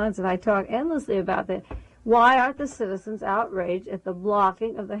 6 months, and I talk endlessly about that. Why aren't the citizens outraged at the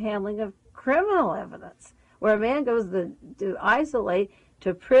blocking of the handling of criminal evidence, where a man goes to isolate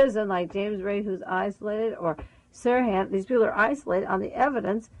to prison, like James Ray, who's isolated, or Sirhan? These people are isolated on the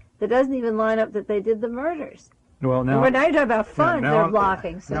evidence that doesn't even line up that they did the murders. Well, now you're talking about funds they're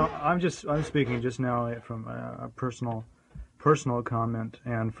blocking. So. Now I'm speaking just now from a personal comment,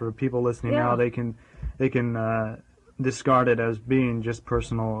 and for people listening now, they can discard it as being just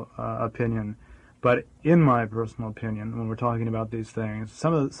personal opinion. But in my personal opinion, when we're talking about these things,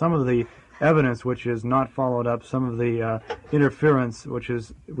 some of the evidence which is not followed up, some of the interference which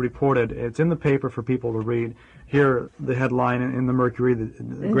is reported, it's in the paper for people to read. Here, the headline in the Mercury: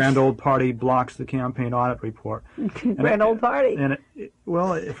 the Grand Old Party blocks the campaign audit report. Grand Old Party. And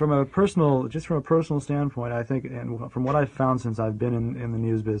from a personal standpoint, I think, and from what I've found since I've been in the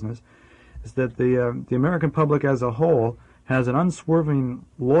news business, is that the American public as a whole has an unswerving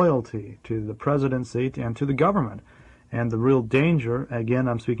loyalty to the presidency and to the government. And the real danger, again,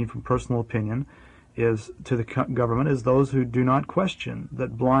 I'm speaking from personal opinion, is to the government is those who do not question,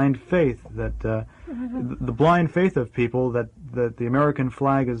 that blind faith, that the blind faith of people that the American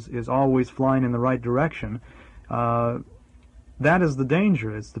flag is always flying in the right direction. That is the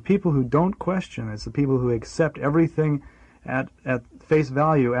danger. It's the people who don't question. It's the people who accept everything at face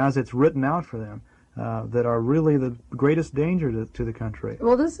value as it's written out for them. That are really the greatest danger to the country.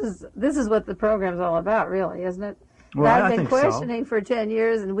 Well, this is what the program's all about, really, isn't it? Well, I've been questioning for 10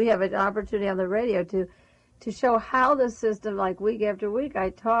 years, and we have an opportunity on the radio to show how the system, like week after week, I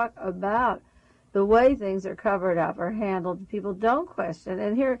talk about the way things are covered up or handled. People don't question,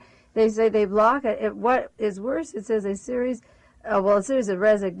 and here they say they block it. What is worse, it says a series of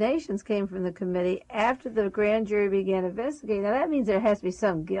resignations came from the committee after the grand jury began investigating. Now that means there has to be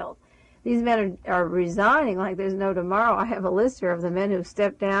some guilt. These men are resigning like there's no tomorrow. I have a list here of the men who've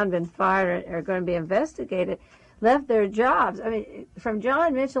stepped down, been fired, or are going to be investigated, left their jobs. I mean, from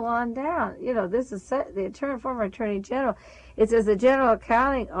John Mitchell on down. This is the former Attorney General. It says the General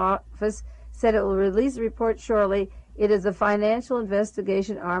Accounting Office said it will release a report shortly. It is a financial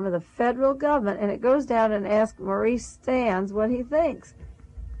investigation arm of the federal government, and it goes down and asks Maurice Stans what he thinks.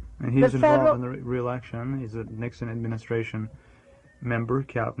 And he's involved in the re-election. He's a Nixon administration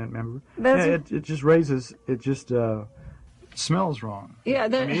cabinet member. It just smells wrong.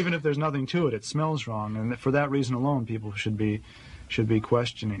 Yeah, even if there's nothing to it, it smells wrong, and for that reason alone, people should be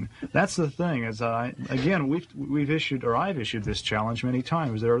questioning. That's the thing. Is I've issued this challenge many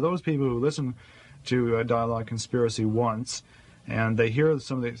times. There are those people who listen to Dialogue Conspiracy once, and they hear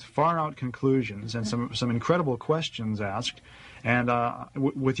some of these far-out conclusions and some incredible questions asked. And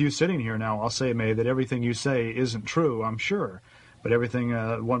with you sitting here now, I'll say, Mae, that everything you say isn't true, I'm sure. But everything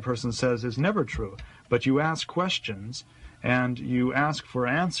one person says is never true. But you ask questions, and you ask for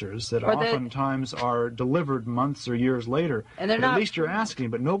answers that oftentimes are delivered months or years later. And they're at least you're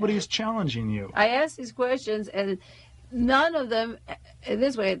asking, but nobody's challenging you. I ask these questions, and none of them, in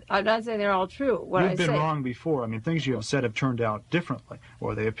this way, I'm not saying they're all true. You've been wrong before. I mean, things you have said have turned out differently,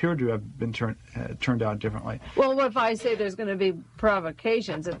 or they appear to have been turned out differently. Well, what if I say there's going to be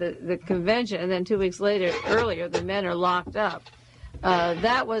provocations at the convention, and then 2 weeks earlier, the men are locked up?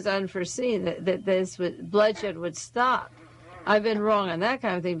 That was unforeseen, that this bloodshed would stop. I've been wrong on that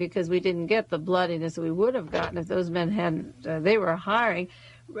kind of thing because we didn't get the bloodiness we would have gotten if those men hadn't. They were hiring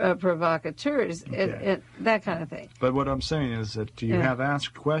provocateurs, and that kind of thing. But what I'm saying is that you have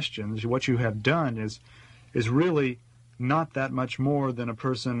asked questions. What you have done is really not that much more than a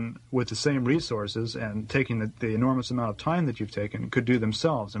person with the same resources and taking the enormous amount of time that you've taken could do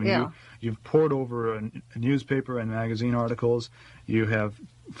themselves. I mean, you've poured over a newspaper and magazine articles. You have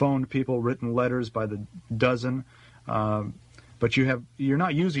phoned people, written letters by the dozen. But you're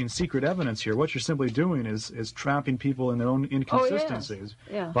not using secret evidence here. What you're simply doing is trapping people in their own inconsistencies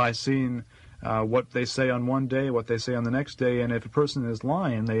by seeing what they say on one day, what they say on the next day, and if a person is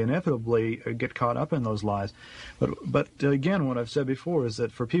lying, they inevitably get caught up in those lies. But again, what I've said before is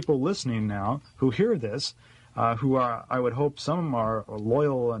that for people listening now who hear this, who are, I would hope some are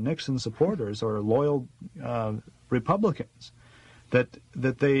loyal Nixon supporters or loyal Republicans, that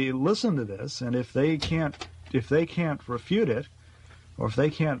they listen to this, and if they can't refute it, or if they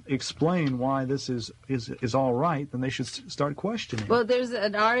can't explain why this is all right, then they should start questioning. Well, there's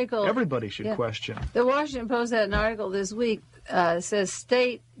an article. Everybody should question. The Washington Post had an article this week says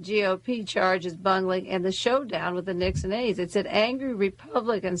state GOP charges bungling and the showdown with the Nixon aides. It said angry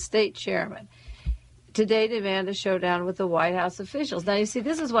Republican state chairman. today demand a showdown with the White House officials. Now, you see,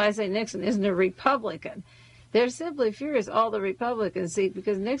 this is why I say Nixon isn't a Republican. They're simply furious, all the Republicans, see,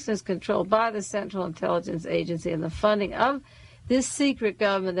 because Nixon is controlled by the Central Intelligence Agency and the funding of this secret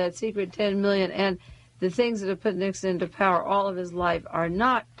government, that secret $10 million, and the things that have put Nixon into power all of his life are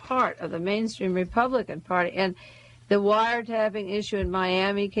not part of the mainstream Republican Party. And the wiretapping issue in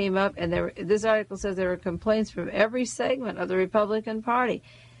Miami came up, and this article says there were complaints from every segment of the Republican Party.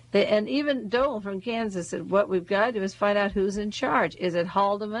 And even Dole from Kansas said, what we've got to do is find out who's in charge. Is it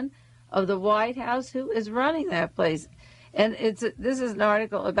Haldeman of the White House? Who is running that place? And this is an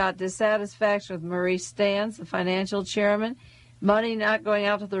article about dissatisfaction with Maurice Stans, the financial chairman, money not going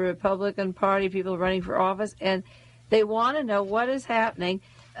out to the Republican Party, people running for office, and they want to know what is happening.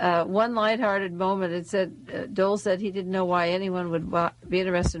 One lighthearted moment, it said, Dole said he didn't know why anyone would be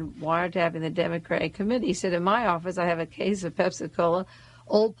interested in wiretapping the Democratic committee. He said, in my office, I have a case of Pepsi-Cola,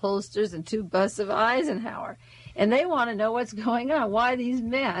 old posters, and 2 busts of Eisenhower. And they want to know what's going on, why these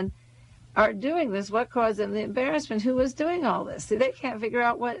men are doing this, what caused them the embarrassment, who was doing all this. See, they can't figure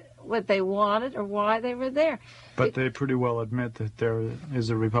out what they wanted or why they were there. But they pretty well admit that there is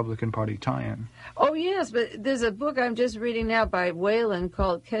a Republican Party tie-in. Oh, yes, but there's a book I'm just reading now by Whalen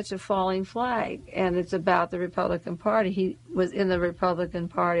called Catch a Falling Flag, and it's about the Republican Party. He was in the Republican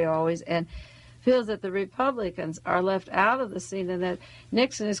Party always, and feels that the Republicans are left out of the scene and that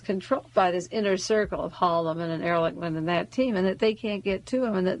Nixon is controlled by this inner circle of Haldeman and Ehrlichman and that team, and that they can't get to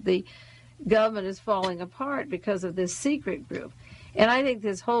him, and that the government is falling apart because of this secret group. And I think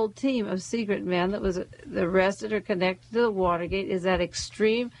this whole team of secret men that was arrested or connected to the Watergate is that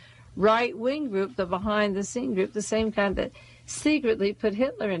extreme right-wing group, the behind-the-scene group, the same kind that secretly put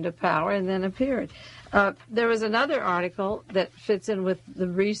Hitler into power and then appeared. There was another article that fits in with the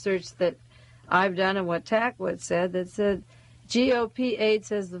research that I've done and what Tackwood said, that said GOP aid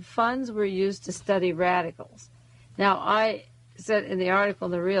says the funds were used to study radicals. Now, I said in the article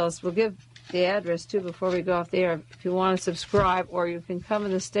in The Realist, we'll give the address, too, before we go off the air. If you want to subscribe, or you can come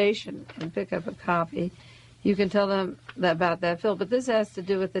in the station and pick up a copy, you can tell them about that film. But this has to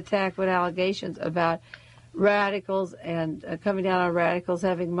do with the Tackwood allegations about radicals and coming down on radicals,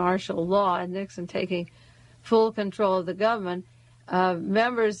 having martial law, and Nixon taking full control of the government.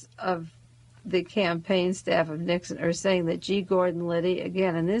 Members of the campaign staff of Nixon are saying that G. Gordon Liddy,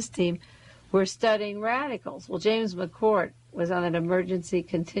 again, and this team, were studying radicals. Well, James McCourt was on an emergency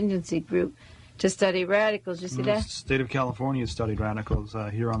contingency group to study radicals. You see that? The state of California studied radicals.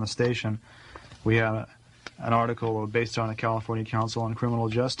 Here on the station, we had an article based on a California Council on Criminal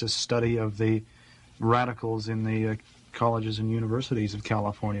Justice study of the radicals in the colleges and universities of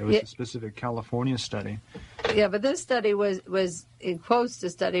California. It was a specific California study. Yeah, but this study was in quotes to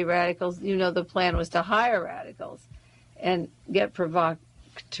study radicals. You know, the plan was to hire radicals and get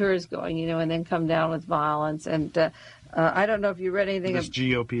provocateurs going, you know, and then come down with violence. And I don't know if you read anything. This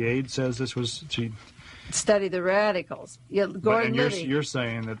GOP aide says this was to study the radicals. Yeah, Gordon Liddy. You're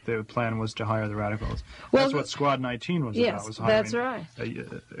saying that the plan was to hire the radicals. Well, that's what Squad 19 was about. Was hiring, that's right.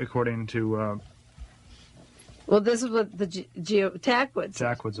 According to. Well, this is what the Tackwood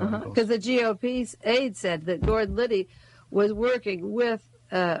said. Tackwood's articles. Because the GOP's aide said that Gordon Liddy was working with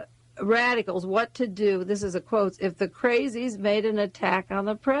radicals what to do, this is a quote, if the crazies made an attack on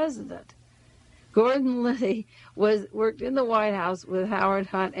the president. Gordon Liddy worked in the White House with Howard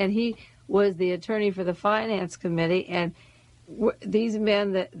Hunt, and he was the attorney for the Finance Committee, and these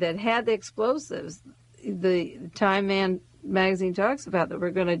men that had the explosives, the Time magazine talks about that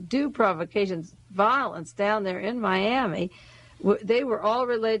were going to do provocations, violence down there in Miami. They were all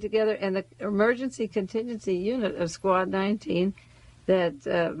related together, and the emergency contingency unit of Squad 19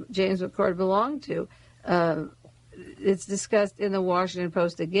 that James McCord belonged to, it's discussed in the Washington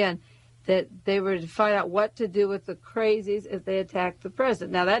Post again, that they were to find out what to do with the crazies if they attacked the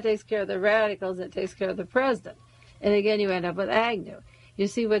president. Now, that takes care of the radicals, and it takes care of the president. And again, you end up with Agnew. You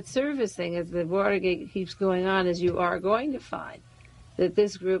see, what's surfacing as the Watergate keeps going on is you are going to find that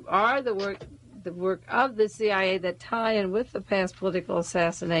this group are the work of the CIA that tie in with the past political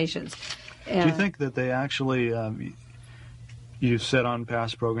assassinations. Do you think that they actually, you've said on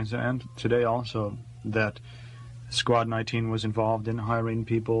past programs and today also, that Squad 19 was involved in hiring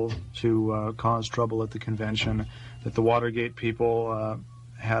people to cause trouble at the convention, that the Watergate people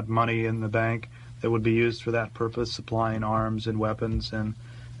had money in the bank that would be used for that purpose, supplying arms and weapons and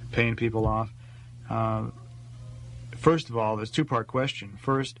paying people off? First of all, there's a two-part question.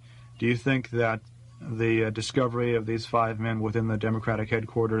 First, do you think that the discovery of these 5 men within the Democratic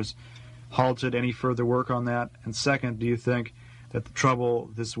headquarters halted any further work on that? And second, do you think that the trouble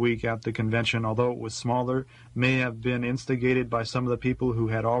this week at the convention, although it was smaller, may have been instigated by some of the people who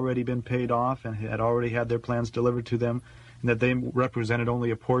had already been paid off and had already had their plans delivered to them, and that they represented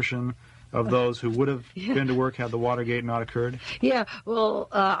only a portion of those who would have been to work had the Watergate not occurred? Yeah, well,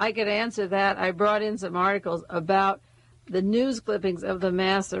 I could answer that. I brought in some articles about the news clippings of the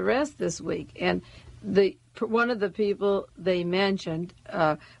mass arrest this week, and one of the people they mentioned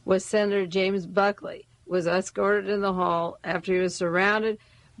was Senator James Buckley, was escorted in the hall after he was surrounded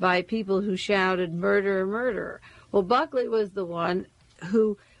by people who shouted, "Murderer, murderer." Well, Buckley was the one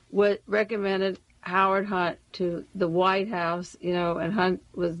who recommended Howard Hunt to the White House, and Hunt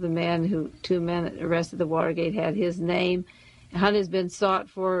was the man who, 2 men that arrested the Watergate had his name. Hunt has been sought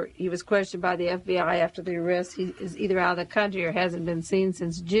for. He was questioned by the FBI after the arrest. He is either out of the country or hasn't been seen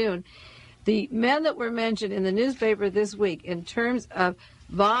since June. The men that were mentioned in the newspaper this week in terms of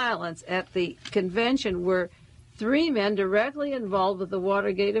violence at the convention were 3 men directly involved with the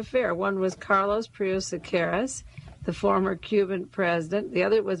Watergate affair. One was Carlos Prios Sequeiros, the former Cuban president. The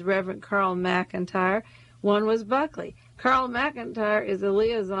other was Reverend Carl McIntyre. One was Buckley. Carl McIntyre is a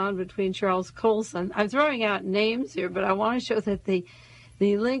liaison between Charles Colson. I'm throwing out names here, but I want to show that the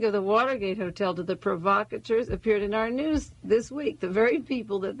link of the Watergate Hotel to the provocateurs appeared in our news this week. The very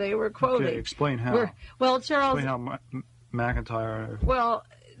people that they were quoting. Okay, explain how. Charles. Explain how McIntyre. Well,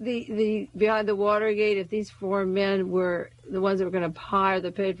 the behind the Watergate, if these 4 men were the ones that were going to hire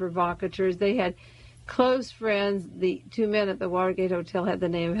the paid provocateurs, they had close friends. The 2 men at the Watergate Hotel had the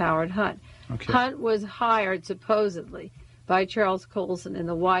name of Howard Hunt. Okay. Hunt was hired, supposedly, by Charles Colson in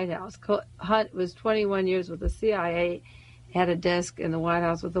the White House. Hunt was 21 years with the CIA, had a desk in the White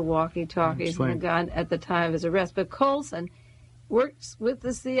House with the walkie-talkies and a gun at the time of his arrest. But Colson works with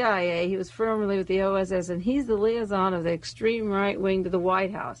the CIA. He was formerly with the OSS, and he's the liaison of the extreme right wing to the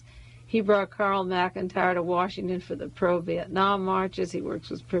White House. He brought Carl McIntyre to Washington for the pro-Vietnam marches. He works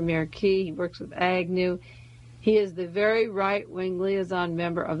with Premier Key. He works with Agnew. He is the very right-wing liaison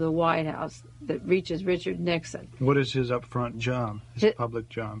member of the White House that reaches Richard Nixon. What is his upfront job, his public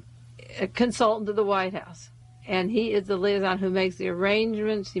job? A consultant to the White House. And he is the liaison who makes the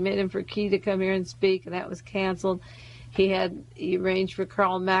arrangements. He made him for Key to come here and speak, and that was canceled. He arranged for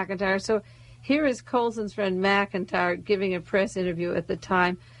Carl McIntyre. So here is Colson's friend McIntyre giving a press interview at the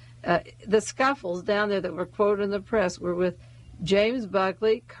time. The scuffles down there that were quoted in the press were with James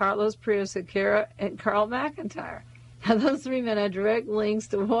Buckley, Carlos Prios Sequeiros, and Carl McIntyre. Now, those 3 men had direct links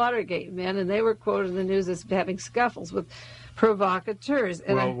to Watergate men, and they were quoted in the news as having scuffles with provocateurs.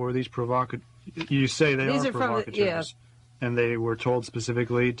 And were these provocateurs? You say they are provocateurs. Yes. And they were told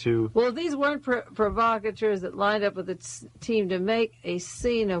specifically to... Well, these weren't provocateurs that lined up with the team to make a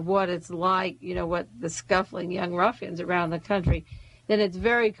scene of what it's like, what the scuffling young ruffians around the country. Then it's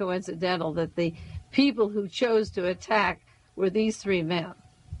very coincidental that the people who chose to attack were these 3 men.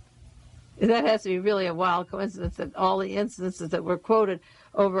 That has to be really a wild coincidence that all the instances that were quoted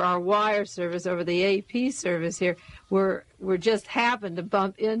over our wire service, over the AP service here, were just happened to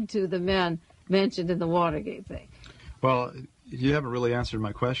bump into the men mentioned in the Watergate thing. Well, you haven't really answered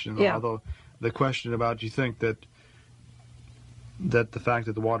my question, Yeah. Although the question about, do you think that the fact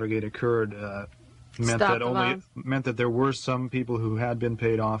that the Watergate occurred meant that there were some people who had been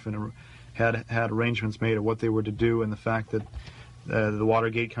paid off and had arrangements made of what they were to do, and the fact that the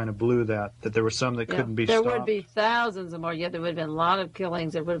Watergate kind of blew that there were some that couldn't be stopped? There would be thousands of more. Yeah, there would have been a lot of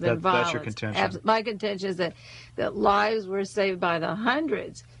killings. There would have been violence. That's your contention. My contention is that lives were saved by the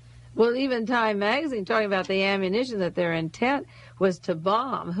hundreds. Well, even Time magazine talking about the ammunition, that their intent was to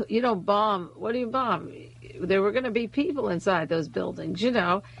bomb. You don't bomb. What do you bomb? There were going to be people inside those buildings,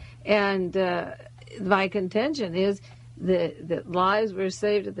 And my contention is that lives were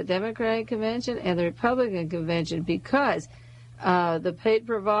saved at the Democratic Convention and the Republican Convention because the paid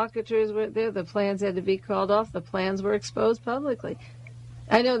provocateurs were there. The plans had to be called off. The plans were exposed publicly.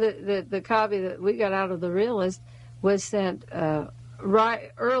 I know that the copy that we got out of the Realist was sent right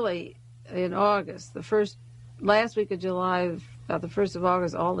early in August. Last week of July, about the 1st of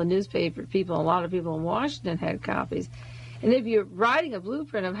August, all the newspaper people, a lot of people in Washington had copies. And if you're writing a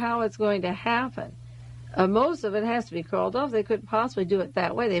blueprint of how it's going to happen, most of it has to be called off. They couldn't possibly do it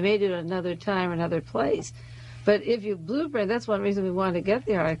that way. They may do it another time, another place. But if you blueprint, that's one reason we wanted to get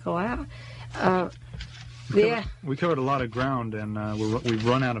the article out. We covered a lot of ground, and we've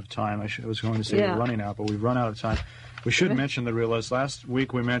run out of time. I was going to say we're running out, but we've run out of time. We should mention the Realist. Last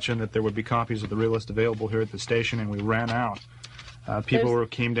week we mentioned that there would be copies of the Realist available here at the station, and we ran out. People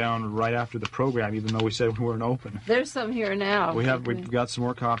came down right after the program, even though we said we weren't open. There's some here now. We've got some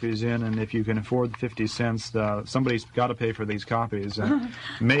more copies in, and if you can afford the 50 cents, somebody's got to pay for these copies.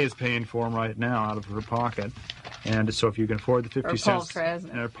 Mae is paying for them right now out of her pocket. And so if you can afford the 50 Or cents... Paul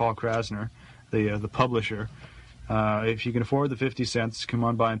Krasner. Paul Krasner, the publisher. If you can afford the 50 cents, come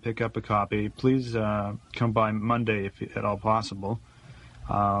on by and pick up a copy. Please come by Monday if at all possible.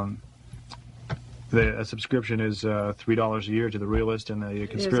 The subscription is $3 a year to the Realist and the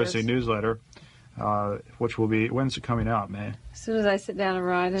Conspiracy Yes. newsletter, which will be... When's it coming out, Mae? As soon as I sit down and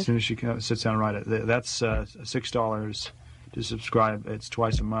write As it. soon as she sits down and write it. That's $6 to subscribe. It's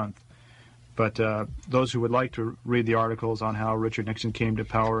twice a month. But those who would like to read the articles on how Richard Nixon came to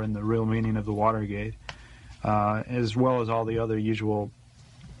power and the real meaning of the Watergate, as well as all the other usual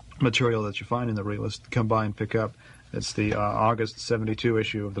material that you find in the Realist, come by and pick up. It's the August 72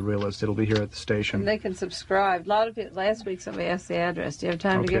 issue of the Realist. It'll be here at the station. And they can subscribe. A lot of it, last week somebody asked the address. Do you have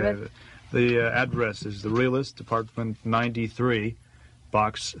time to give it? The address is the Realist, Department 93,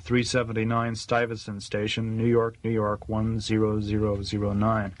 Box 379, Stuyvesant Station, New York, New York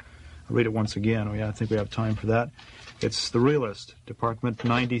 10009. I'll read it once again. I think we have time for that. It's the Realist, Department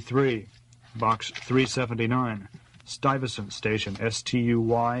 93, Box 379, Stuyvesant Station,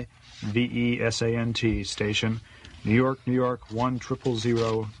 Stuyvesant Station, New York, New York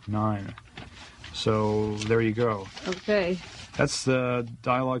 10009. So there you go. Okay. That's the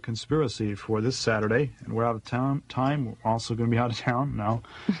Dialogue Conspiracy for this Saturday, and we're out of time. We're also going to be out of town now,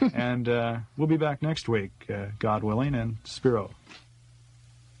 and we'll be back next week, God willing, and Spiro.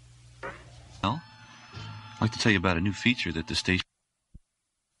 Well, I'd like to tell you about a new feature that the station...